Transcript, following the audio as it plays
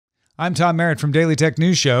I'm Tom Merritt from Daily Tech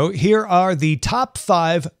News Show. Here are the top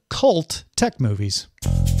 5 cult tech movies.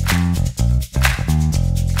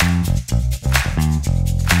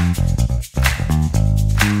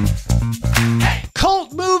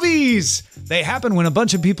 Cult movies! They happen when a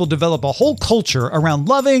bunch of people develop a whole culture around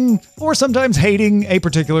loving, or sometimes hating, a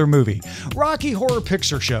particular movie. Rocky Horror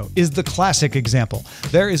Picture Show is the classic example.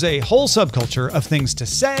 There is a whole subculture of things to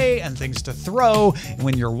say and things to throw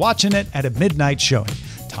when you're watching it at a midnight showing.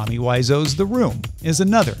 Tommy Wiseau's The Room is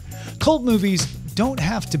another. Cult movies don't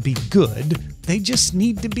have to be good. They just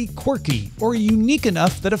need to be quirky or unique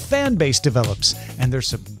enough that a fan base develops. And there's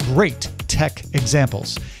some great tech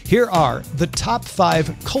examples. Here are the top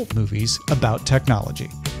 5 cult movies about technology.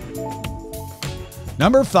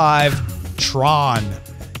 Number 5, Tron.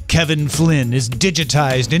 Kevin Flynn is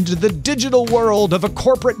digitized into the digital world of a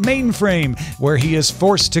corporate mainframe where he is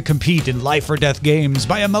forced to compete in life or death games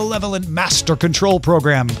by a malevolent master control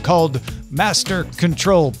program called Master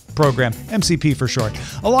Control Program, MCP for short.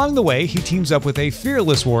 Along the way, he teams up with a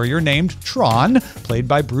fearless warrior named Tron, played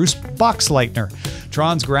by Bruce Boxleitner.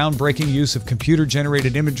 Tron's groundbreaking use of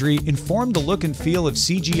computer-generated imagery informed the look and feel of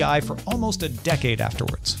CGI for almost a decade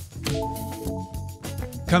afterwards.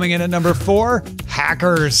 Coming in at number 4,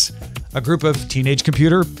 Hackers. A group of teenage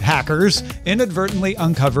computer hackers inadvertently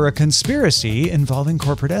uncover a conspiracy involving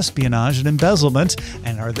corporate espionage and embezzlement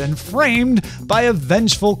and are then framed by a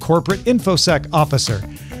vengeful corporate InfoSec officer.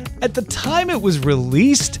 At the time it was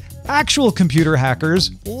released, actual computer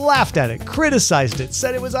hackers laughed at it, criticized it,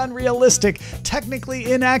 said it was unrealistic, technically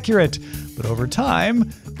inaccurate. But over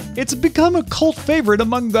time, it's become a cult favorite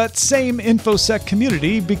among that same InfoSec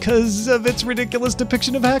community because of its ridiculous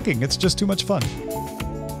depiction of hacking. It's just too much fun.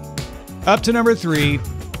 Up to number 3,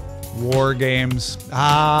 War Games.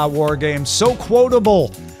 War Games, so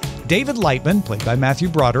quotable. David Lightman, played by Matthew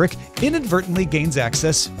Broderick, inadvertently gains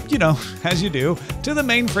access, as you do, to the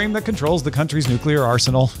mainframe that controls the country's nuclear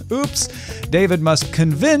arsenal. Oops. David must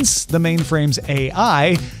convince the mainframe's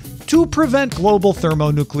AI to prevent global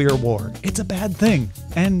thermonuclear war. It's a bad thing.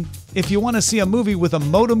 And if you want to see a movie with a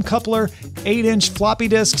modem coupler, 8-inch floppy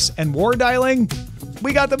disks, and war dialing,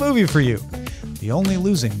 we got the movie for you. The only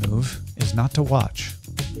losing move is not to watch.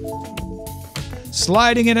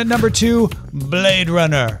 Sliding in at number 2, Blade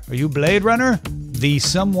Runner. Are you Blade Runner? The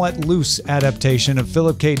somewhat loose adaptation of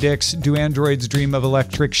Philip K. Dick's Do Androids Dream of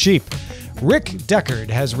Electric Sheep. Rick Deckard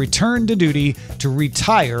has returned to duty to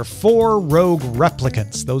retire 4 rogue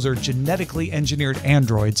replicants. Those are genetically engineered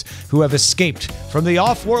androids who have escaped from the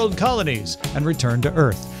off-world colonies and returned to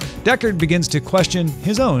Earth. Deckard begins to question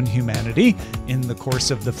his own humanity in the course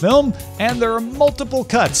of the film, and there are multiple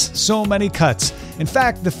cuts, so many cuts. In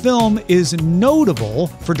fact, the film is notable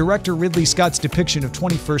for director Ridley Scott's depiction of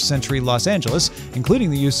 21st century Los Angeles, including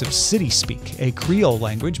the use of city speak, a Creole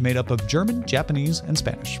language made up of German, Japanese, and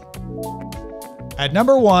Spanish. At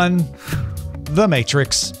number 1, The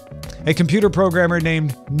Matrix. A computer programmer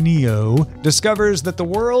named Neo discovers that the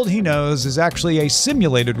world he knows is actually a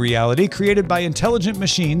simulated reality created by intelligent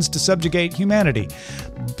machines to subjugate humanity.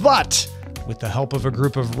 But with the help of a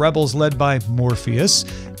group of rebels led by Morpheus,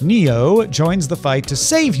 Neo joins the fight to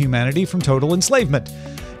save humanity from total enslavement.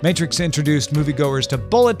 Matrix introduced moviegoers to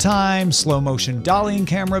bullet time, slow-motion dollying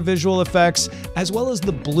camera visual effects, as well as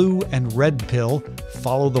the blue and red pill,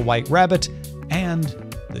 follow the white rabbit, and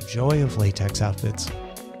the joy of latex outfits.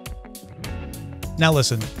 Now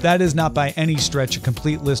listen, that is not by any stretch a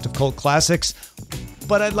complete list of cult classics,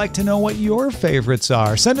 but I'd like to know what your favorites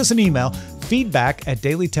are. Send us an email,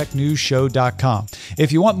 feedback@dailytechnewsshow.com.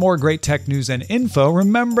 If you want more great tech news and info,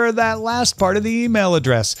 remember that last part of the email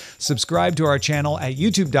address. Subscribe to our channel at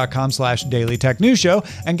youtube.com/dailytechnewsshow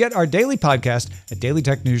and get our daily podcast at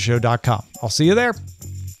dailytechnewsshow.com. I'll see you there.